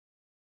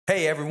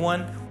Hey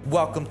everyone,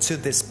 welcome to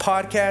this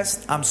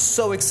podcast. I'm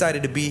so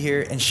excited to be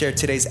here and share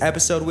today's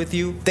episode with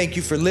you. Thank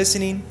you for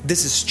listening.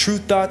 This is True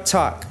Thought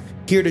Talk,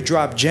 here to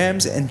drop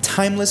gems and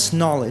timeless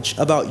knowledge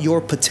about your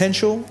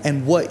potential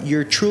and what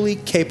you're truly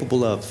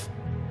capable of.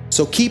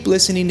 So keep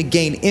listening to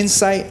gain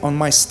insight on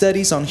my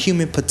studies on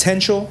human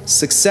potential,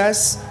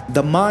 success,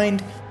 the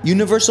mind,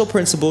 universal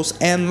principles,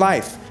 and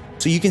life,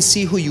 so you can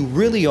see who you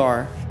really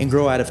are and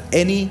grow out of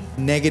any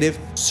negative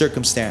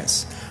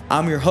circumstance.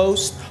 I'm your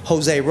host,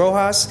 Jose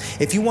Rojas.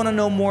 If you want to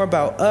know more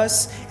about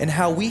us and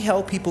how we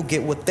help people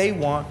get what they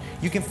want,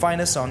 you can find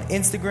us on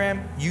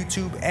Instagram,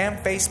 YouTube, and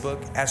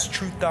Facebook as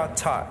True Thought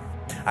Talk.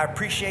 I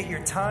appreciate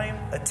your time,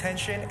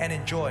 attention, and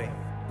enjoy.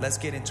 Let's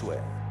get into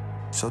it.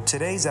 So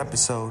today's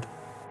episode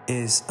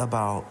is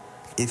about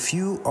if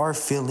you are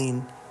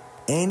feeling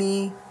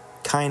any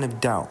kind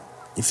of doubt,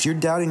 if you're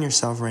doubting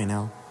yourself right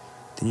now,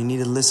 then you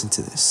need to listen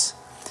to this.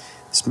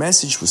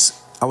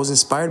 I was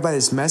inspired by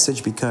this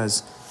message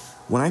because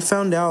when I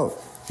found out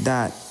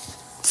that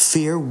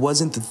fear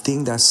wasn't the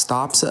thing that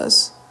stops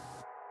us,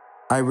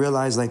 I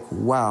realized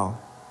wow,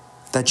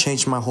 that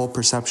changed my whole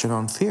perception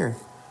on fear.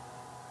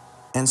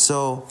 And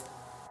so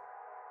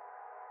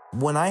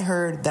when I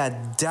heard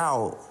that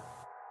doubt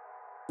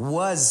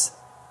was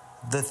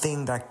the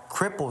thing that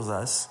cripples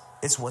us,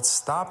 it's what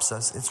stops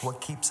us, it's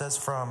what keeps us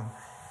from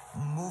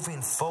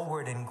moving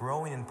forward and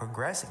growing and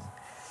progressing.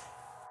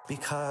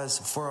 Because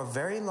for a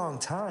very long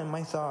time,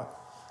 I thought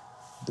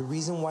the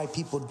reason why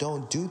people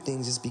don't do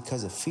things is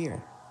because of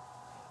fear.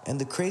 And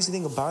the crazy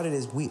thing about it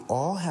is we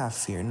all have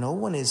fear. No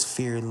one is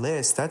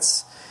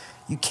fearless.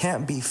 You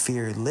can't be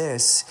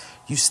fearless.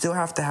 You still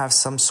have to have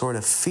some sort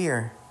of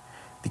fear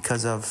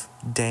because of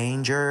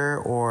danger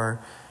or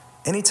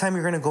anytime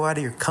you're going to go out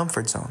of your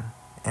comfort zone.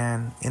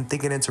 And in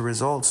thinking into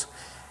results,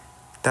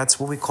 that's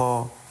what we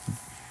call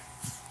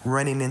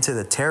running into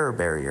the terror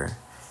barrier,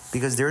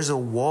 because there's a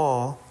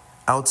wall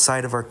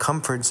outside of our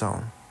comfort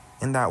zone,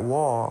 and that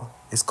wall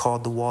is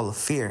called the wall of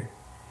fear.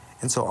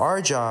 And so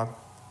our job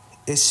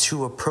is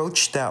to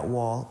approach that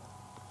wall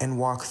and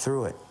walk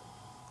through it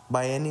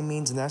by any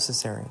means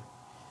necessary.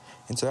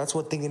 And so that's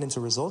what thinking into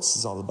results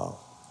is all about.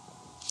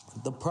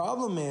 The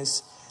problem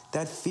is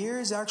that fear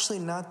is actually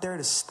not there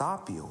to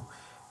stop you.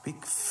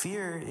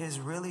 Fear is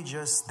really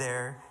just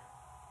there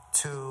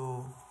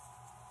to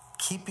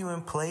keep you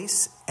in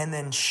place and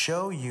then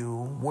show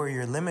you where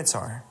your limits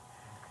are.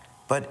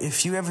 But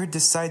if you ever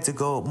decide to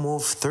go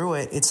move through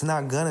it, it's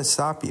not going to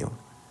stop you.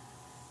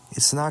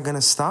 It's not going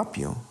to stop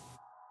you.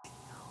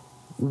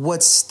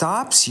 What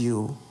stops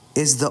you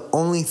is the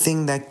only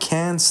thing that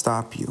can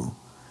stop you,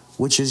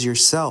 which is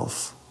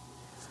yourself.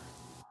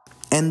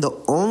 And the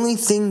only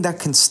thing that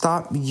can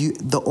stop you,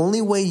 the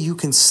only way you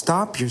can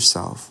stop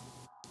yourself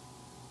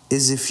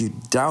is if you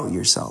doubt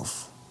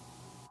yourself.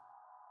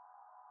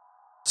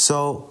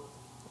 So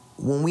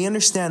when we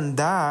understand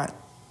that,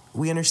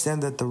 we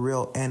understand that the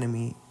real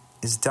enemy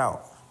is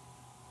doubt.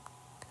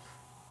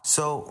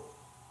 So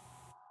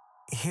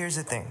here's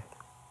the thing.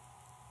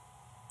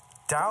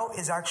 Doubt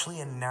is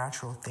actually a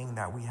natural thing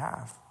that we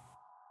have.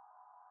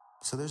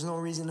 So there's no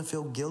reason to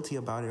feel guilty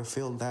about it or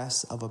feel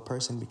less of a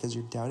person because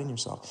you're doubting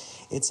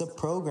yourself. It's a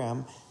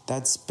program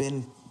that's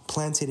been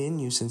planted in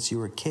you since you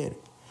were a kid.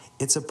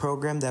 It's a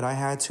program that I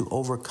had to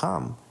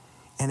overcome,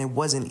 and it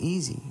wasn't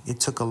easy.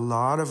 It took a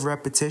lot of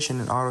repetition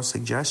and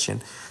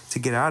auto-suggestion to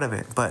get out of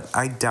it, but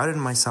I doubted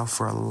myself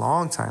for a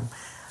long time.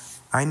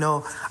 I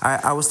know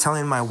I was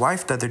telling my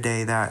wife the other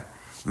day that,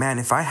 man,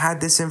 if I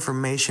had this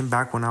information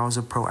back when I was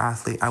a pro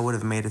athlete, I would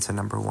have made it to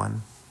number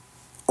one.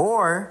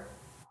 Or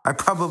I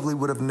probably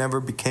would have never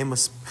became a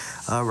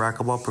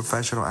racquetball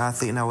professional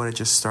athlete, and I would have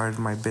just started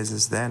my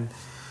business then.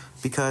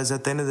 Because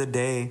at the end of the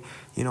day,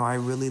 I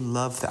really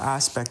love the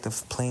aspect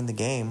of playing the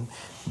game.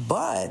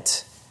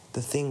 But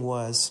the thing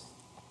was,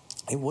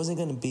 it wasn't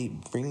going to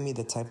bring me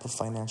the type of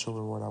financial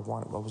reward I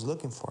was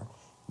looking for.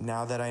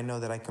 Now that I know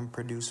that I can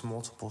produce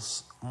multiple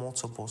sources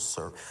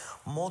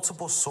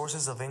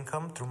of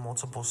income through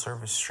multiple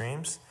service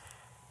streams,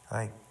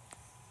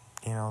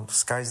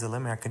 sky's the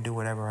limit. I can do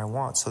whatever I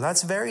want. So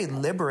that's very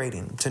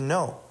liberating to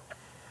know.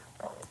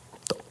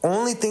 The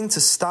only thing to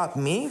stop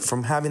me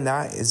from having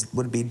that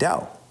would be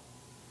doubt.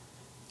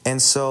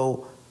 And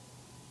so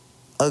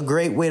a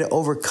great way to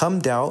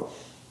overcome doubt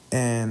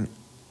and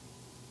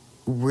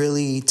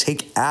really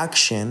take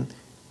action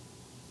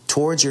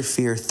towards your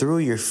fear, through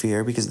your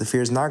fear, because the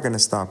fear is not going to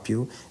stop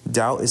you.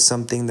 Doubt is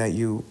something that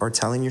you are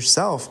telling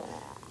yourself,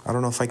 I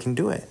don't know if I can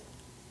do it.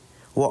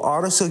 Well,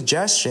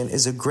 auto-suggestion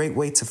is a great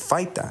way to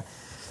fight that.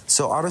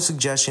 So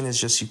auto-suggestion is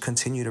just you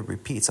continue to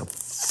repeat. It's a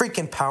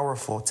freaking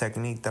powerful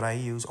technique that I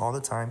use all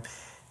the time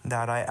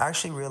that I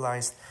actually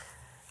realized.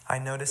 I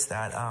noticed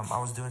that I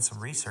was doing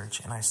some research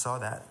and I saw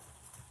that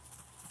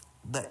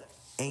the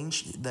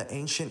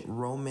ancient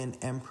Roman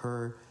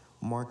emperor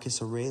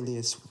Marcus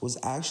Aurelius was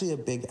actually a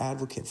big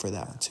advocate for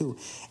that too.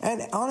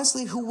 And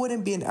honestly, who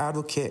wouldn't be an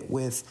advocate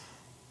with,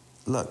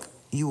 look,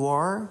 you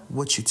are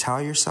what you tell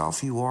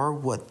yourself, you are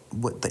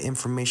what the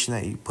information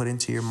that you put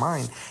into your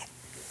mind.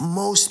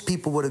 Most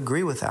people would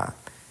agree with that.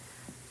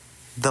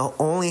 The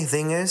only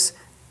thing is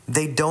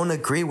they don't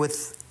agree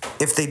with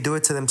if they do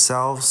it to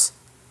themselves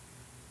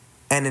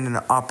and in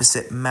an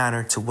opposite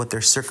manner to what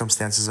their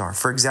circumstances are.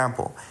 For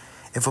example,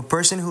 if a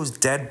person who's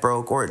dead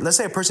broke, or let's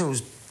say a person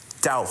who's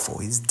doubtful,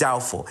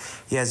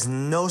 he has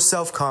no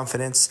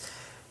self-confidence,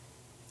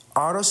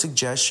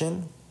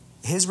 auto-suggestion,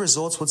 his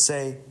results would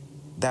say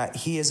that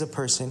he is a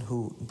person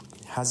who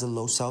has a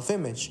low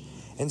self-image.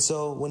 And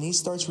so when he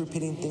starts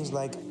repeating things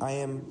like, I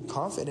am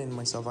confident in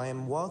myself, I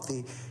am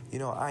wealthy,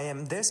 I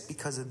am this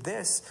because of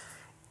this,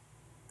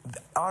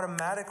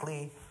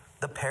 automatically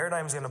the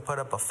paradigm is going to put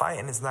up a fight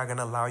and it's not going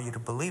to allow you to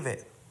believe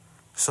it.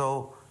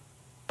 So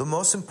the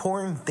most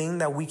important thing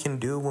that we can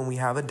do when we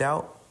have a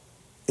doubt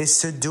is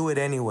to do it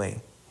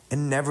anyway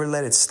and never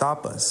let it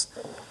stop us.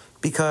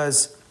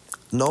 Because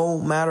no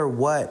matter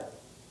what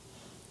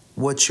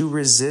you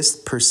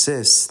resist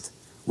persists.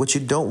 What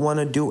you don't want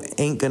to do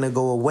ain't going to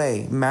go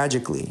away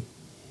magically.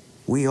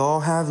 We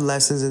all have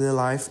lessons in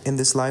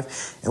this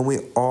life, and we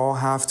all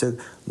have to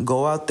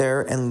go out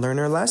there and learn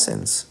our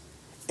lessons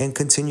and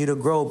continue to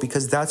grow,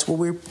 because that's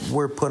what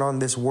we're put on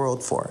this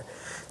world for,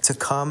 to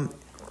come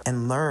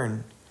and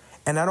learn.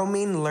 And I don't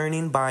mean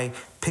learning by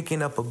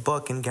picking up a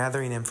book and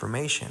gathering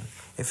information.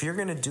 If you're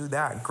going to do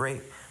that,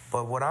 great.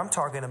 But what I'm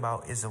talking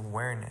about is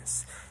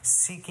awareness,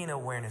 seeking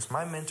awareness.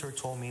 My mentor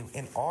told me,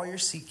 in all you're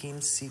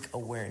seeking, seek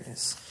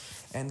awareness.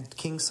 And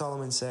King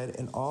Solomon said,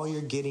 in all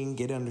you're getting,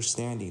 get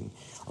understanding.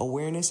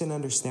 Awareness and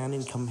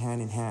understanding come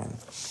hand in hand.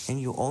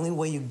 And the only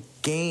way you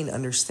gain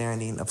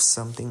understanding of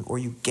something, or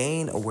you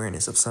gain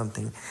awareness of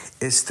something,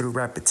 is through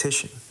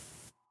repetition.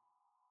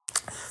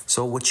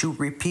 So what you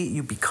repeat,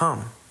 you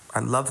become. I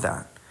love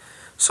that.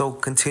 So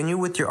continue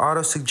with your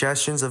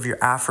auto-suggestions of your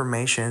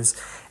affirmations,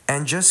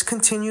 and just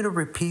continue to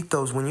repeat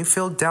those. When you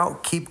feel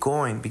doubt, keep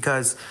going,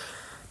 because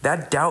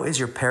that doubt is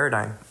your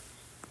paradigm.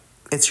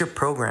 It's your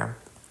program.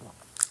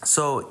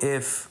 So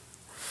if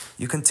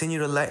you continue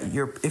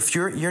to if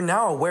you're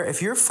now aware, if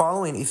you've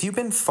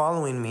been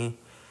following me,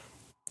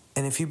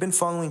 and if you've been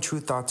following True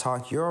Thought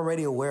Talk, you're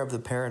already aware of the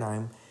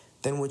paradigm.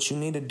 Then what you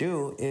need to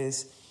do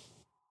is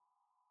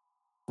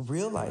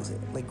realize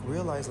it.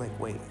 Realize,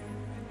 wait,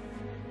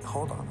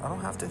 hold on. I don't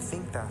have to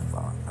think that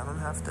thought. I don't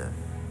have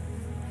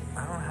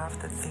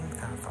to think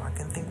that thought. I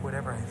can think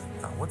whatever I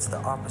thought. What's the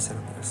opposite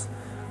of this?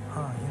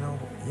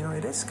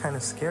 It is kind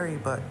of scary,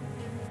 but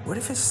what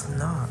if it's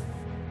not?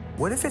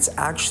 What if it's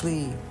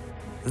actually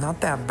not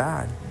that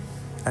bad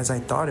as I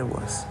thought it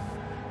was?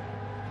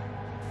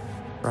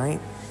 Right?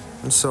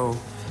 And so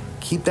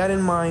keep that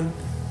in mind.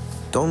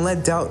 Don't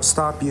let doubt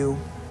stop you.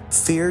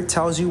 Fear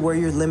tells you where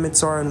your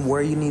limits are and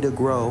where you need to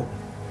grow.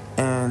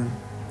 And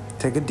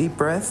take a deep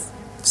breath,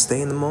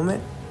 stay in the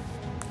moment,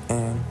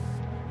 and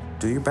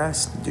do your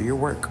best, do your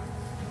work.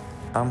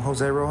 I'm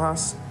Jose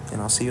Rojas,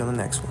 and I'll see you on the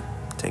next one.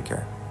 Take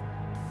care.